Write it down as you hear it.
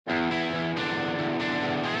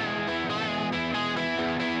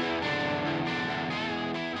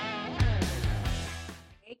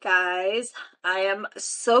guys. I am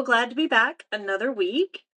so glad to be back another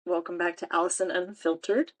week. Welcome back to Allison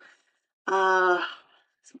Unfiltered. Uh,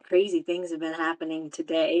 some crazy things have been happening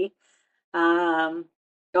today. Um,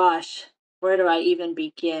 Gosh, where do I even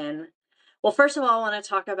begin? Well, first of all, I want to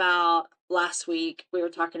talk about last week. We were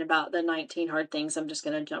talking about the 19 hard things. I'm just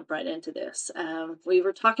going to jump right into this. We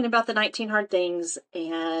were talking about the 19 hard things,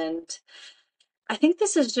 and I think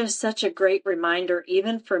this is just such a great reminder,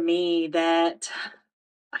 even for me, that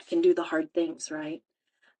I can do the hard things, right?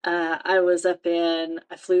 I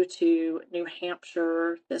flew to New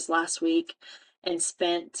Hampshire this last week and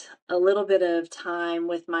spent a little bit of time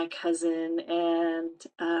with my cousin and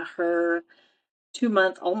her 2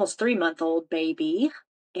 month, almost 3 month old baby.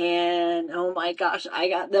 And oh my gosh, I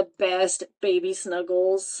got the best baby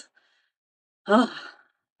snuggles. Oh,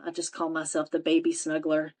 I just call myself the baby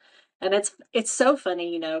snuggler. And it's so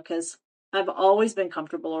funny, because I've always been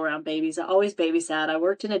comfortable around babies. I always babysat. I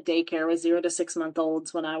worked in a daycare with 0 to 6 month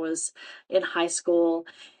olds when I was in high school.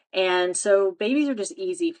 And so babies are just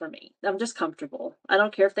easy for me. I'm just comfortable. I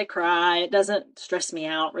don't care if they cry. It doesn't stress me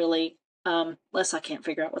out really, unless I can't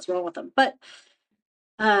figure out what's wrong with them. But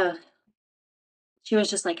uh she was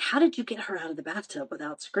just like, "How did you get her out of the bathtub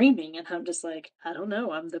without screaming?" And I'm just like, "I don't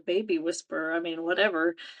know. I'm the baby whisperer. I mean,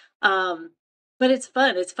 whatever." Um, but it's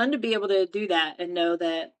fun. It's fun to be able to do that and know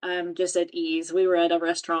that I'm just at ease. We were at a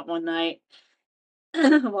restaurant one night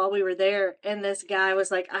while we were there, and this guy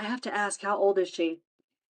was like, "I have to ask, how old is she?"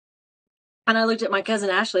 And I looked at my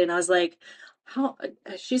cousin Ashley and I was like, "How?"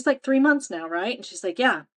 She's like 3 months now, right? And she's like,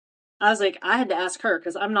 "Yeah." I was like, I had to ask her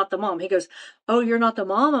because I'm not the mom. He goes, "Oh, you're not the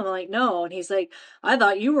mom?" I'm like, "No." And he's like, "I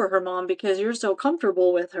thought you were her mom because you're so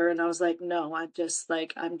comfortable with her." And I was like, "No, I just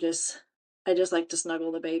like to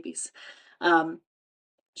snuggle the babies." Um,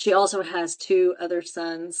 she also has two other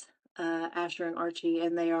sons, Asher and Archie,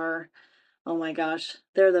 and they are, oh my gosh,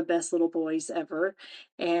 they're the best little boys ever.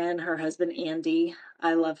 And her husband Andy,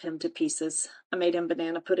 I love him to pieces. I made him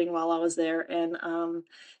banana pudding while I was there, and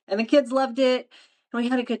the kids loved it. And we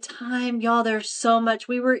had a good time. Y'all, there's so much.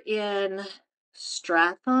 We were in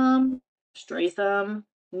Stratham,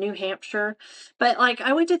 New Hampshire. But like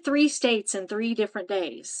I went to 3 states in 3 different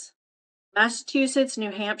days. Massachusetts,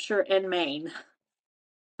 New Hampshire, and Maine.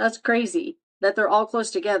 That's crazy that they're all close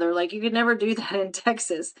together. Like you could never do that in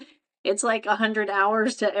Texas. It's like 100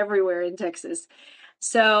 hours to everywhere in Texas.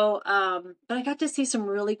 So, but I got to see some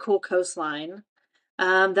really cool coastline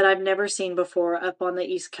that I've never seen before up on the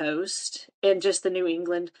East Coast and just the New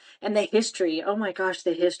England and the history. Oh my gosh,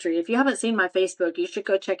 the history. If you haven't seen my Facebook, you should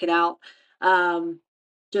go check it out. Um,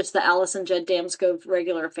 just the Allison Judd Damscove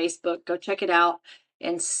regular Facebook. Go check it out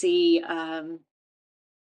and see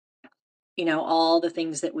all the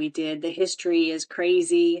things that we did. The history is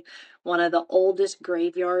crazy. One of the oldest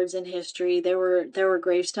graveyards in history. There were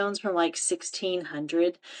gravestones from like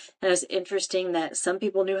 1600. And it's interesting that some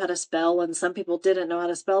people knew how to spell and some people didn't know how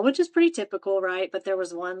to spell, which is pretty typical, right? But there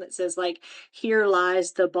was one that says like, "Here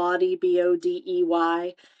lies the body, Bodey."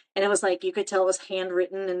 And it was like you could tell it was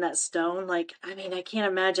handwritten in that stone. Like, I mean, I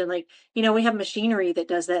can't imagine, like, we have machinery that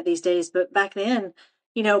does that these days, but back then,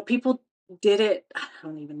 people did it. I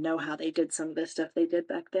don't even know how they did some of this stuff they did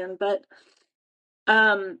back then, but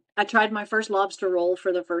I tried my first lobster roll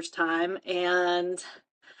for the first time, and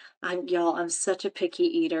I'm such a picky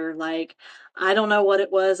eater. Like, I don't know what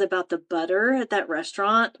it was about the butter at that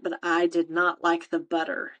restaurant, but I did not like the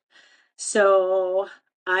butter. So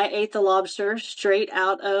I ate the lobster straight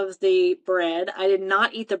out of the bread. I did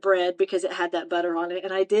not eat the bread because it had that butter on it,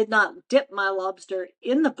 and I did not dip my lobster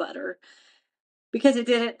in the butter because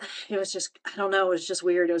it was just, I don't know, it was just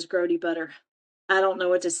weird. It was grody butter. I don't know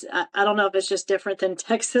what to, I don't know if it's just different than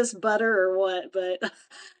Texas butter or what, but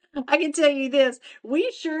I can tell you this,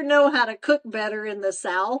 we sure know how to cook better in the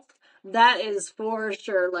South. That is for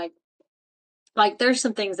sure. Like there's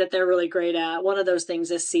some things that they're really great at. One of those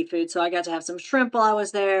things is seafood. So I got to have some shrimp while I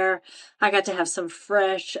was there. I got to have some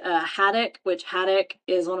fresh haddock, which haddock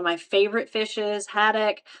is one of my favorite fishes.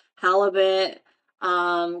 Haddock, halibut,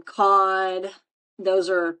 cod.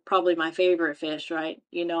 Those are probably my favorite fish, right?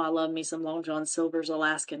 I love me some Long John Silver's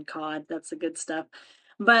Alaskan cod. That's the good stuff.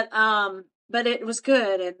 But it was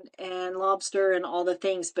good, and lobster and all the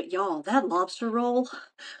things. But y'all, that lobster roll,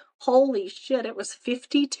 holy shit, it was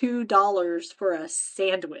 $52 for a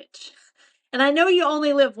sandwich. And I know you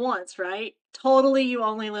only live once, right? Totally, you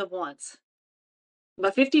only live once.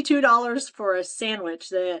 But $52 for a sandwich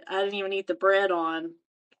that I didn't even eat the bread on.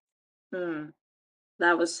 Hmm,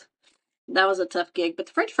 that was that was a tough gig. But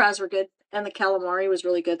the French fries were good, and the calamari was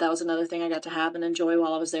really good. That was another thing I got to have and enjoy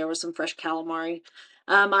while I was there, was some fresh calamari.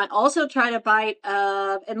 I also tried a bite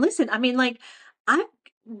of, and listen, I mean, like, I've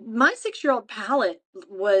my 6-year-old palate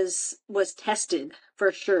was tested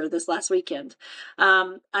for sure this last weekend.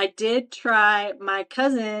 I did try. My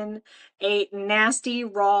cousin ate nasty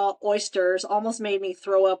raw oysters, almost made me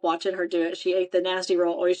throw up watching her do it. She ate the nasty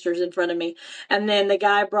raw oysters in front of me, and then the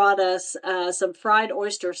guy brought us some fried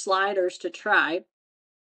oyster sliders to try.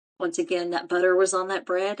 Once again, that butter was on that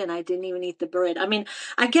bread and I didn't even eat the bread. I mean,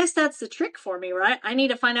 I guess that's the trick for me, right? I need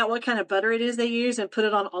to find out what kind of butter it is they use and put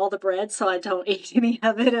it on all the bread so I don't eat any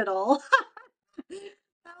of it at all.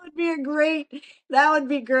 That would be a great, that would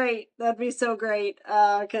be great. That'd be so great.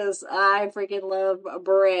 Cause I freaking love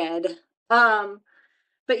bread. Um,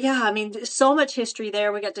 but yeah, I mean, so much history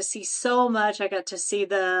there. We got to see so much. I got to see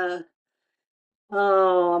oh,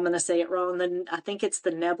 I'm going to say it wrong. I think it's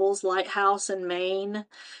the Nebels Lighthouse in Maine.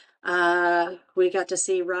 We got to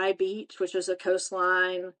see Rye Beach, which was a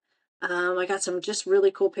coastline. I got some just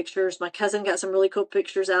really cool pictures. My cousin got some really cool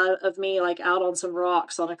pictures out of me, like out on some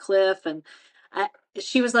rocks on a cliff. And I,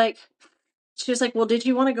 she was like, well, did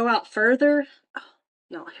you want to go out further? Oh,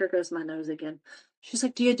 no, here goes my nose again. She's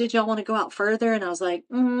like, did y'all want to go out further? And I was like,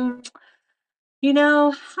 I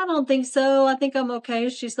don't think so. I think I'm okay.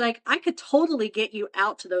 She's like, I could totally get you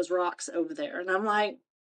out to those rocks over there. And I'm like,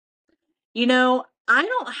 I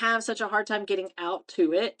don't have such a hard time getting out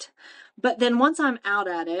to it. But then once I'm out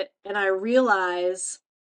at it and I realize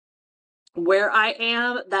where I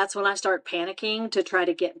am, that's when I start panicking to try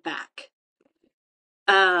to get back.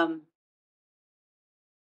 Um,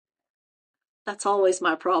 that's always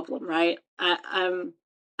my problem, right? I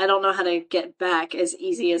don't know how to get back as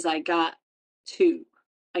easy as I got to,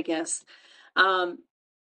 I guess. Um,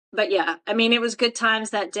 but yeah, I mean, it was good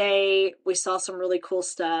times that day. We saw some really cool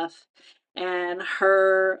stuff. And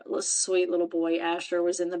her sweet little boy, Asher,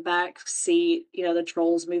 was in the back seat. The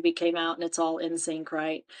Trolls movie came out and it's all in sync,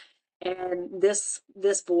 right? And this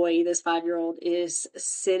boy, this 5-year-old, is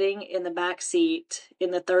sitting in the back seat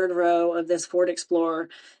in the third row of this Ford Explorer,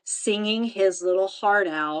 singing his little heart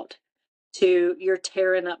out to "You're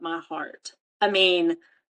Tearing Up My Heart." I mean,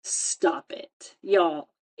 stop it, y'all.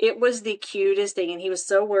 It was the cutest thing, and he was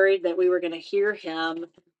so worried that we were going to hear him.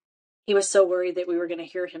 He was so worried that we were going to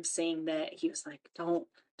hear him sing that he was like, don't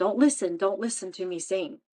listen to me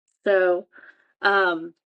sing. So,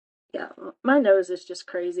 um, yeah, my nose is just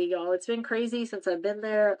crazy, y'all. It's been crazy since I've been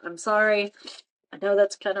there. I'm sorry. I know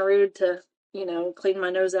that's kind of rude to, clean my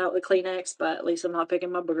nose out with Kleenex, but at least I'm not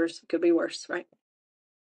picking my boogers. It could be worse, right?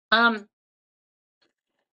 Um,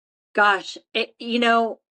 gosh,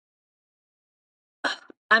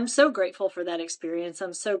 I'm so grateful for that experience.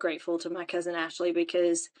 I'm so grateful to my cousin Ashley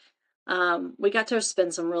because we got to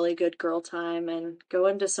spend some really good girl time and go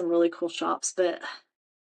into some really cool shops. But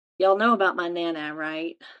y'all know about my Nana,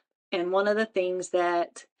 right? And one of the things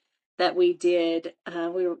that we did,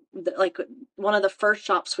 we were like one of the first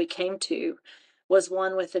shops we came to was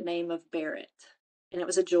one with the name of Barrett, and it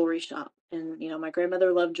was a jewelry shop. And my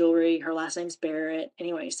grandmother loved jewelry. Her last name's Barrett.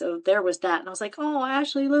 Anyway, so there was that, and I was like, "Oh,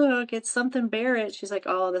 Ashley, look, it's something Barrett." She's like,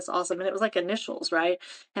 "Oh, that's awesome," and it was like initials, right?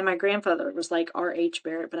 And my grandfather was like R.H.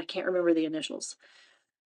 Barrett, but I can't remember the initials.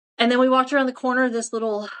 And then we walked around the corner of this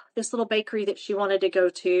little bakery that she wanted to go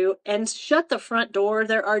to and shut the front door.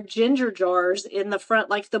 There are ginger jars in the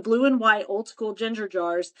front, like the blue and white old school ginger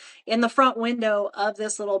jars in the front window of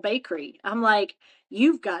this little bakery. I'm like,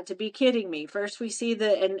 you've got to be kidding me. First we see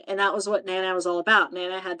and that was what Nana was all about.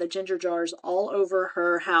 Nana had the ginger jars all over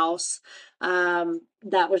her house.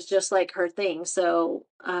 That was just like her thing. So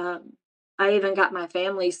I even got my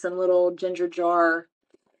family some little ginger jar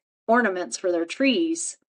ornaments for their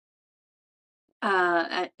trees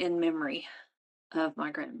in memory of my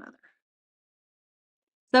grandmother.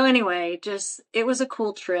 So anyway, just it was a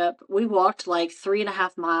cool trip. We walked like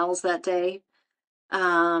 3.5 miles that day,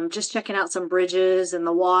 just checking out some bridges and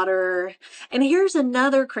the water. And here's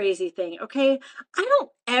another crazy thing. Okay, I don't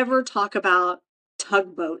ever talk about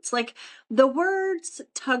tugboats. Like the words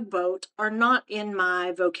tugboat are not in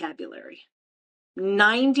my vocabulary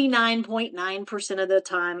 99.9% of the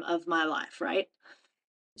time of my life, right?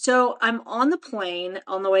 So I'm on the plane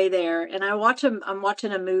on the way there, and I'm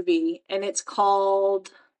watching a movie, and it's called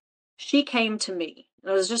She Came to Me. It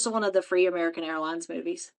was just one of the free American Airlines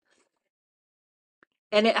movies.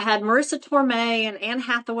 And it had Marissa Tomei and Anne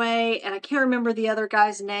Hathaway, and I can't remember the other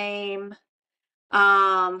guy's name.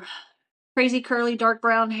 Um, Crazy curly dark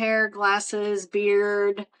brown hair, glasses,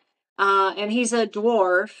 beard. And he's a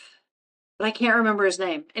dwarf, but I can't remember his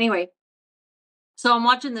name. Anyway, so I'm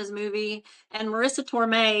watching this movie, and Marissa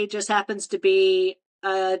Tomei just happens to be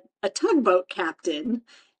a tugboat captain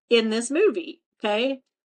in this movie. Okay,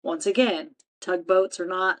 once again, tugboats are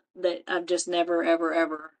not that I've just never, ever,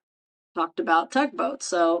 ever talked about tugboats.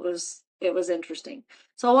 So it was interesting.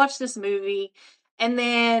 So I watched this movie, and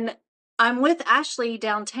then I'm with Ashley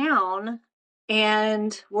downtown,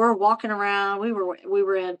 and we're walking around. We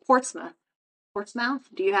were in Portsmouth. Portsmouth?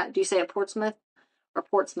 Do you say it Portsmouth or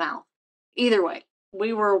Portsmouth? Either way,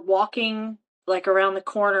 we were walking like around the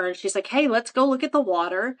corner, and she's like, "Hey, let's go look at the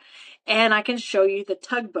water, and I can show you the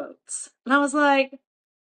tugboats." And I was like,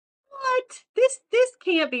 "What? This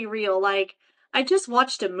can't be real. Like, I just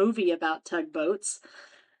watched a movie about tugboats.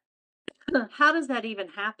 How does that even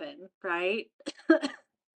happen, right?"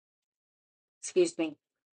 Excuse me.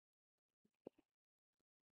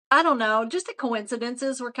 I don't know. Just the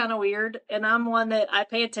coincidences were kind of weird, and I'm one that I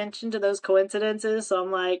pay attention to those coincidences. So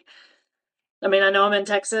I'm like, I mean, I know I'm in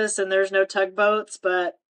Texas and there's no tugboats,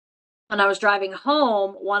 but when I was driving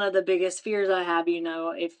home, one of the biggest fears I have,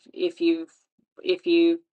 if you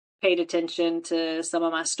paid attention to some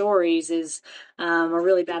of my stories, is a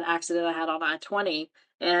really bad accident I had on I-20,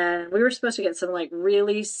 and we were supposed to get some like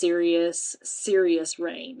really serious, serious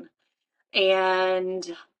rain,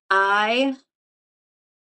 and I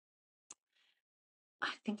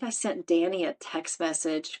I think I sent Danny a text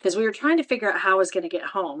message because we were trying to figure out how I was going to get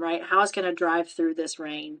home, right? How I was going to drive through this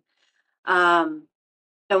rain. Um,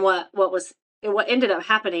 And what ended up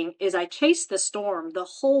happening is I chased the storm the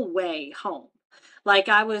whole way home. Like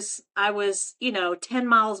I was, 10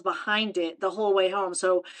 miles behind it the whole way home.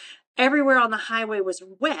 So everywhere on the highway was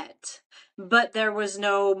wet, but there was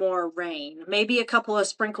no more rain. Maybe a couple of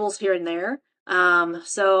sprinkles here and there.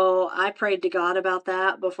 So I prayed to God about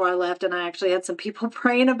that before I left, and I actually had some people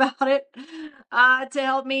praying about it to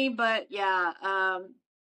help me. But yeah,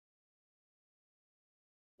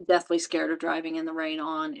 deathly scared of driving in the rain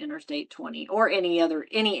on Interstate 20 or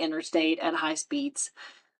any interstate at high speeds.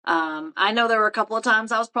 I know there were a couple of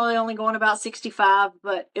times I was probably only going about 65,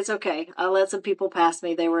 but it's okay. I let some people pass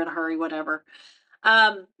me. They were in a hurry, whatever.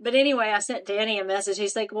 But anyway, I sent Danny a message.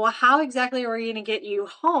 He's like, "Well, how exactly are we going to get you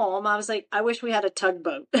home?" I was like, "I wish we had a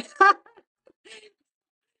tugboat."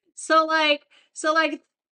 so like, so like,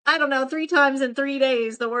 I don't know, 3 times in 3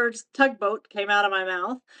 days, the words tugboat came out of my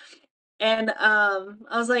mouth. And I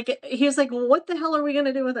was like, he was like, "Well, what the hell are we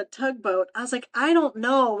gonna do with a tugboat?" I was like, "I don't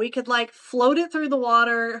know. We could like float it through the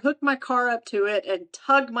water, hook my car up to it, and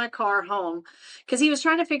tug my car home." Because he was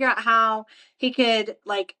trying to figure out how he could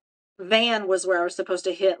like Van was where I was supposed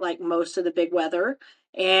to hit like most of the big weather,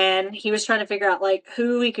 and he was trying to figure out like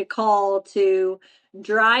who he could call to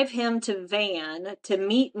drive him to Van to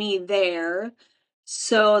meet me there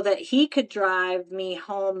so that he could drive me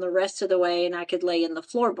home the rest of the way and I could lay in the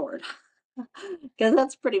floorboard. Because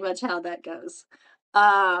that's pretty much how that goes.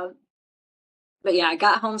 Um, but yeah, I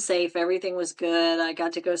got home safe. Everything was good. I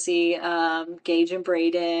got to go see Gage and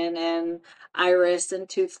Braden and Iris and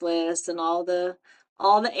Toothless and all the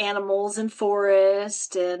animals in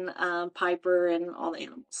Forest and Piper and all the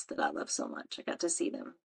animals that I love so much. I got to see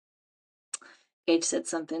them. Gage said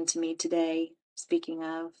something to me today, speaking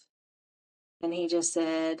of, and he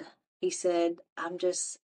said he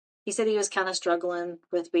was kind of struggling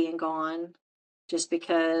with being gone just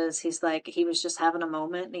because he's like, he was just having a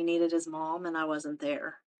moment and he needed his mom and I wasn't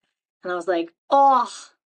there. And I was like, oh,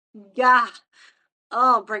 yeah,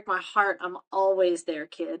 oh, break my heart. I'm always there,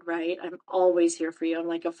 kid, right? I'm always here for you. I'm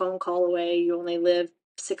like a phone call away. You only live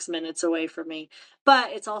 6 minutes away from me.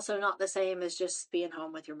 But it's also not the same as just being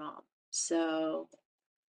home with your mom. So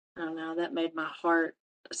I don't know, that made my heart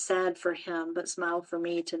sad for him, but smile for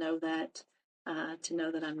me to know that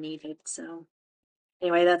I'm needed. So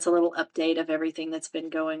anyway, that's a little update of everything that's been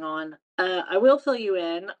going on. I will fill you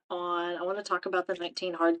in on. I want to talk about the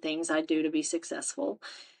 19 hard things I do to be successful.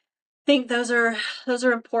 I think those are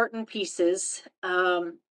important pieces.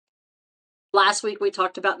 Last week we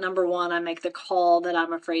talked about number one. I make the call that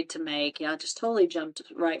I'm afraid to make. Yeah, I just totally jumped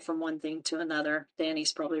right from one thing to another.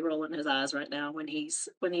 Danny's probably rolling his eyes right now when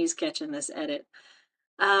he's catching this edit.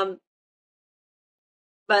 Um,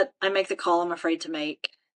 but I make the call I'm afraid to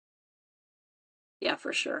make. Yeah,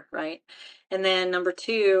 for sure, right? And then number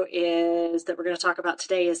two is that we're going to talk about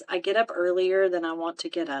today is I get up earlier than I want to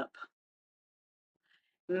get up.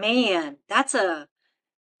 Man, that's a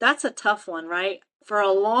tough one, right? For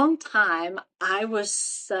a long time, I was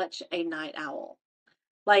such a night owl.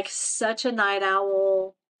 Like such a night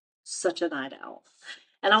owl, such a night owl.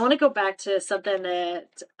 And I want to go back to something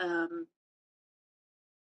that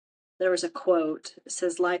there was a quote. It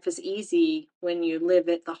says, "Life is easy when you live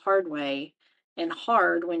it the hard way, and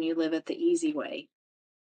hard when you live it the easy way."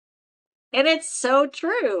 And it's so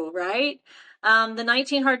true, right? The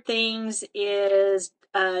 19 hard things is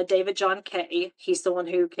David John Kay. He's the one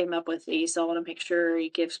who came up with these, so I want to make sure I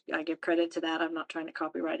give credit to that. I'm not trying to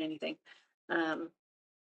copyright anything, or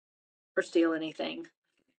steal anything,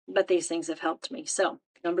 but these things have helped me. So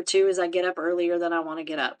number 2 is I get up earlier than I want to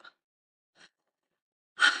get up.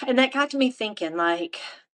 And that got me thinking, like,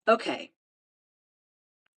 okay,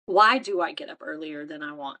 why do I get up earlier than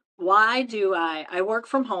I want? Why do I work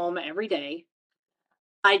from home every day?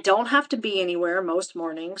 I don't have to be anywhere most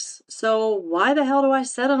mornings. So why the hell do I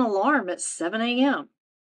set an alarm at 7 a.m.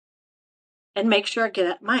 and make sure I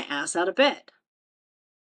get my ass out of bed?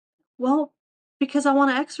 Well, because I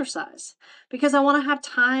want to exercise, because I want to have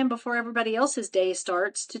time before everybody else's day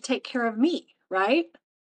starts to take care of me, right?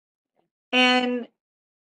 And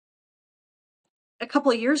a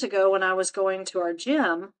couple of years ago when I was going to our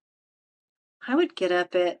gym, I would get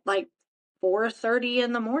up at like 4:30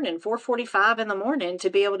 in the morning, 4:45 in the morning to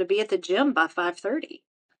be able to be at the gym by 5:30.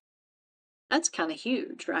 That's kind of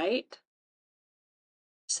huge, right?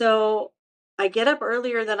 So I get up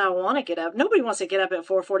earlier than I want to get up. Nobody wants to get up at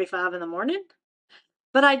 4:45 in the morning,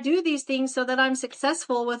 but I do these things so that I'm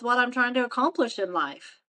successful with what I'm trying to accomplish in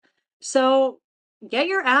life. So get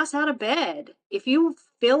your ass out of bed. If you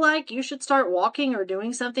feel like you should start walking or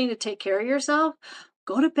doing something to take care of yourself,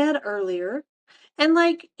 go to bed earlier. And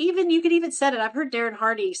like, even you could even set it. I've heard Darren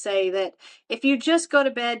Hardy say that if you just go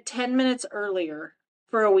to bed 10 minutes earlier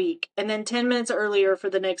for a week, and then 10 minutes earlier for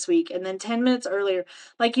the next week, and then 10 minutes earlier,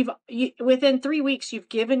 like within 3 weeks, you've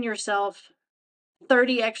given yourself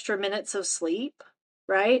 30 extra minutes of sleep,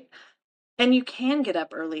 right? And you can get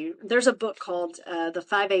up early. There's a book called The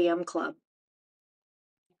 5 a.m. Club.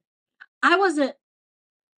 I wasn't,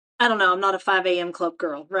 I don't know, I'm not a 5 a.m. club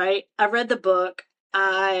girl, right? I read the book.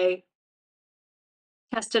 I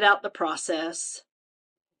tested out the process.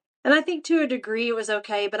 And I think to a degree it was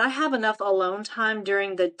okay, but I have enough alone time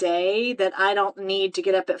during the day that I don't need to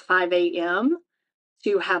get up at 5 a.m.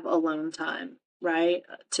 to have alone time, right?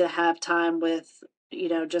 To have time with,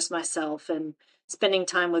 just myself and spending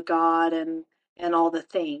time with God and all the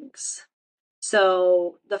things.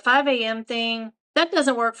 So the 5 a.m. thing, that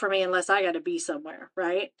doesn't work for me unless I got to be somewhere,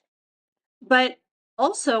 right? But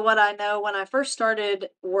also, what I know when I first started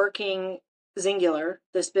working Zingular,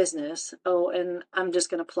 this business, oh, and I'm just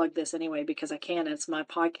going to plug this anyway because I can, it's my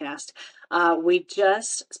podcast.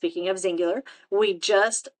 Speaking of Zingular, we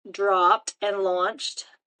just dropped and launched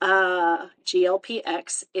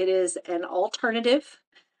GLPX. It is an alternative,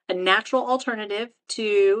 a natural alternative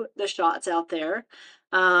to the shots out there.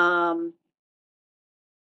 I'm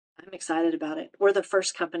excited about it. We're the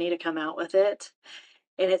first company to come out with it,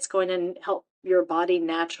 and it's going to help your body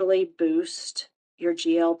naturally boost your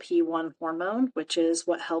GLP-1 hormone, which is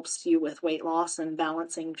what helps you with weight loss and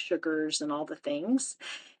balancing sugars and all the things.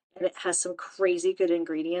 And it has some crazy good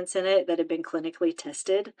ingredients in it that have been clinically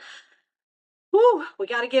tested. Woo, we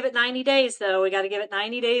got to give it 90 days though. We got to give it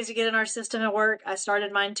 90 days to get in our system and work. I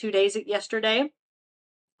started mine 2 days yesterday.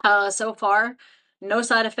 So far, no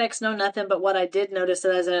side effects, no nothing. But what I did notice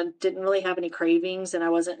is I didn't really have any cravings and I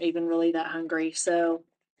wasn't even really that hungry. So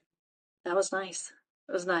that was nice.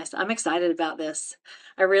 It was nice. I'm excited about this.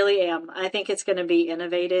 I really am. I think it's going to be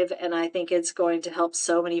innovative and I think it's going to help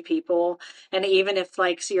so many people. And even if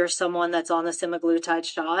like you're someone that's on the semaglutide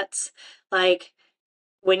shots, like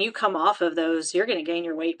when you come off of those, you're going to gain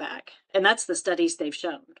your weight back. And that's the studies they've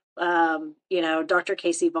shown. Dr.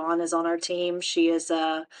 Casey Vaughn is on our team. She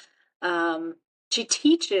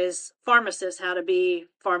teaches pharmacists how to be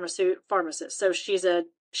pharmacists. So she has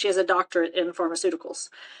a doctorate in pharmaceuticals.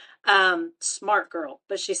 Smart girl.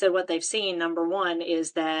 But she said what they've seen, number one,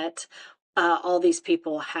 is that all these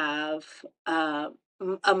people have, a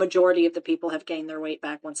majority of the people have gained their weight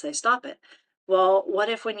back once they stop it. Well, what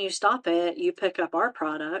if when you stop it, you pick up our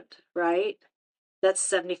product, right? That's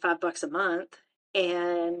 $75 a month,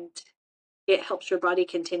 and it helps your body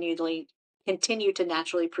continue to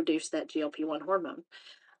naturally produce that GLP-1 hormone.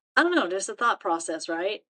 I don't know, just a thought process,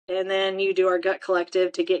 right? And then you do our gut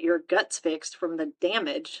collective to get your guts fixed from the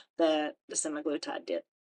damage that the semaglutide did.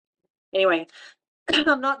 Anyway,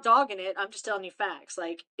 I'm not dogging it. I'm just telling you facts.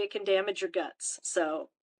 Like, it can damage your guts. So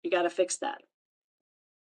you got to fix that.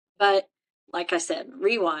 But like I said,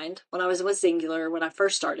 rewind. When I was with Zingular, when I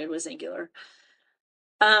first started with Zingular,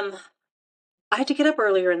 I had to get up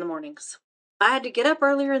earlier in the mornings. I had to get up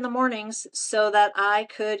earlier in the mornings so that I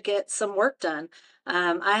could get some work done.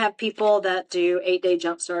 I have people that do 8-day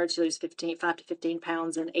jump starts, you lose 5 to 15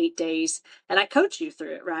 pounds in 8 days, and I coach you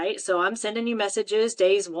through it, right? So I'm sending you messages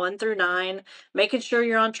days 1 through 9, making sure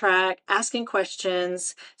you're on track, asking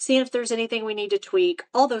questions, seeing if there's anything we need to tweak,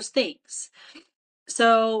 all those things.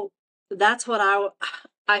 So that's what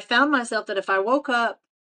I found myself that if I woke up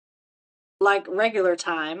like regular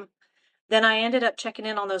time, then I ended up checking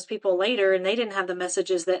in on those people later and they didn't have the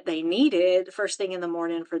messages that they needed first thing in the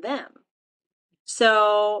morning for them.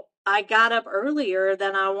 So I got up earlier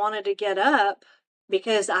than I wanted to get up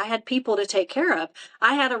because I had people to take care of.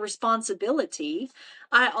 I had a responsibility.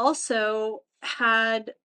 I also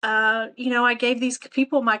had, I gave these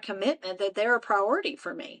people my commitment that they're a priority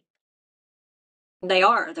for me. They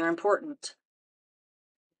are, they're important.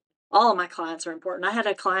 All of my clients are important. I had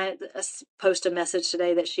a client post a message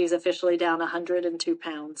today that she's officially down 102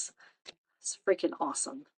 pounds. It's freaking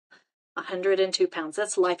awesome. 102 pounds.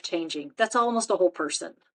 That's life changing. That's almost a whole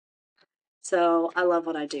person. So I love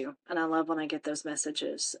what I do, and I love when I get those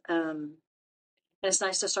messages. And it's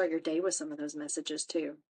nice to start your day with some of those messages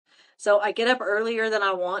too. So I get up earlier than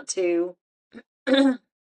I want to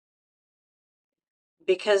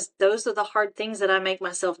because those are the hard things that I make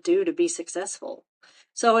myself do to be successful.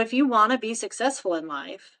 So if you want to be successful in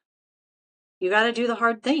life, you got to do the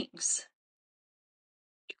hard things.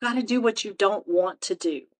 You got to do what you don't want to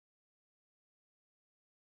do.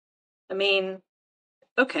 I mean,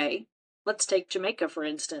 okay, let's take Jamaica for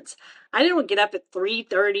instance. I didn't get up at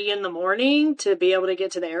 3:30 in the morning to be able to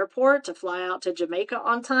get to the airport to fly out to Jamaica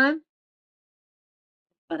on time,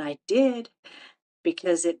 but I did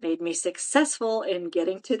because it made me successful in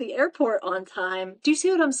getting to the airport on time. Do you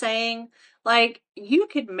see what I'm saying? Like, you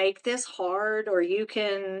could make this hard or you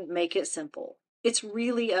can make it simple. It's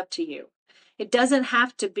really up to you. It doesn't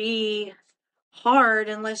have to be hard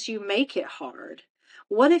unless you make it hard.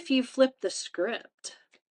 What if you flip the script?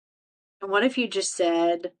 And what if you just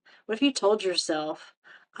said, what if you told yourself,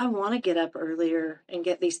 I want to get up earlier and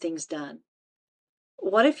get these things done?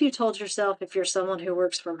 What if you told yourself, if you're someone who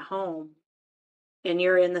works from home and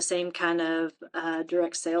you're in the same kind of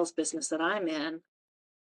direct sales business that I'm in,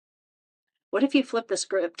 what if you flipped the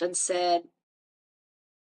script and said,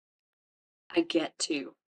 I get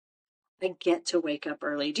to, I get to wake up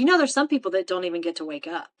early? Do you know there's some people that don't even get to wake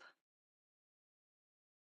up?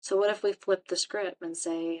 So what if we flip the script and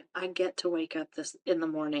say, I get to wake up this in the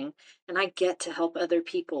morning and I get to help other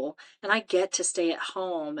people and I get to stay at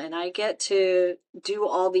home and I get to do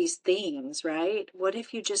all these things, right? What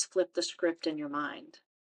if you just flip the script in your mind?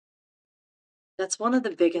 That's one of the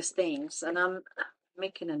biggest things. And I'm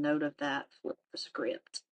making a note of that, flip the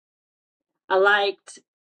script. I like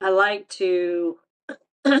to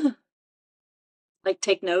like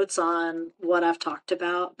take notes on what I've talked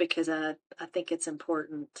about because I think it's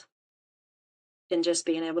important in just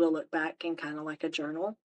being able to look back and kind of like a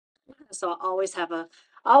journal. So I always have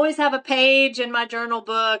a page in my journal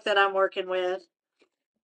book that I'm working with.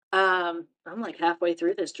 I'm like halfway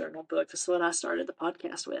through this journal book. This is what I started the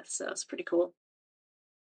podcast with, so it's pretty cool.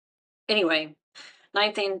 Anyway,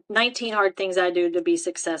 19 Hard Things I Do to Be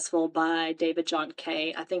Successful by David John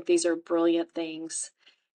Kay. I think these are brilliant things.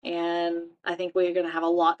 And I think we're going to have a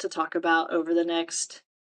lot to talk about over the next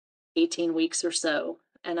 18 weeks or so.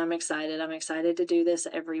 And I'm excited. I'm excited to do this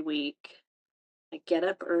every week. I get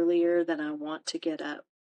up earlier than I want to get up.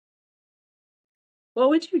 What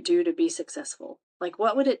would you do to be successful? Like,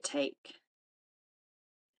 what would it take?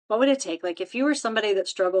 What would it take? Like, if you were somebody that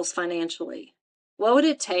struggles financially, what would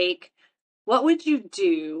it take? What would you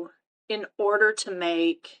do in order to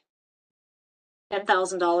make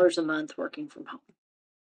 $10,000 a month working from home?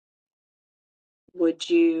 Would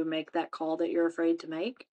you make that call that you're afraid to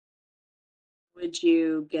make? Would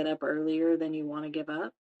you get up earlier than you want to give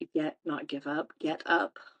up? Not give up, get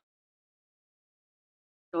up.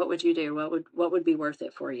 What would you do? What would be worth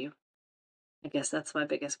it for you? I guess that's my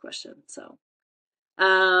biggest question. So,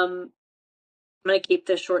 I'm going to keep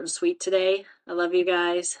this short and sweet today. I love you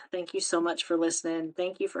guys. Thank you so much for listening.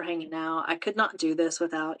 Thank you for hanging out. I could not do this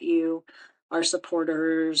without you, our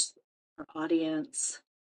supporters, our audience.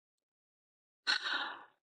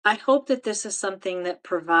 I hope that this is something that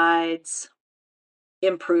provides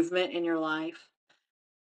improvement in your life.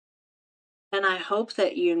 And I hope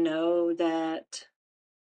that you know that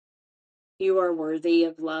you are worthy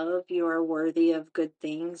of love. You are worthy of good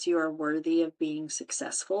things. You are worthy of being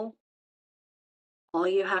successful. All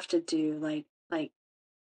you have to do, like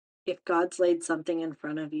if God's laid something in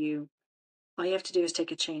front of you, all you have to do is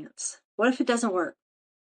take a chance. What if it doesn't work?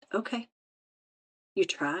 Okay. You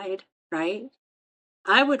tried, right?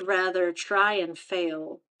 I would rather try and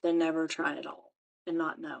fail than never try at all and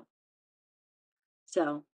not know.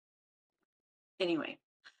 So, anyway,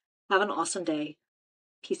 have an awesome day.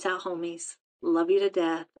 Peace out, homies. Love you to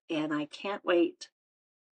death. And I can't wait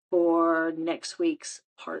for next week's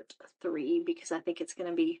part 3 because I think it's going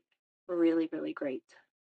to be really, really great.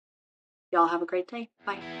 Y'all have a great day.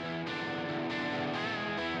 Bye.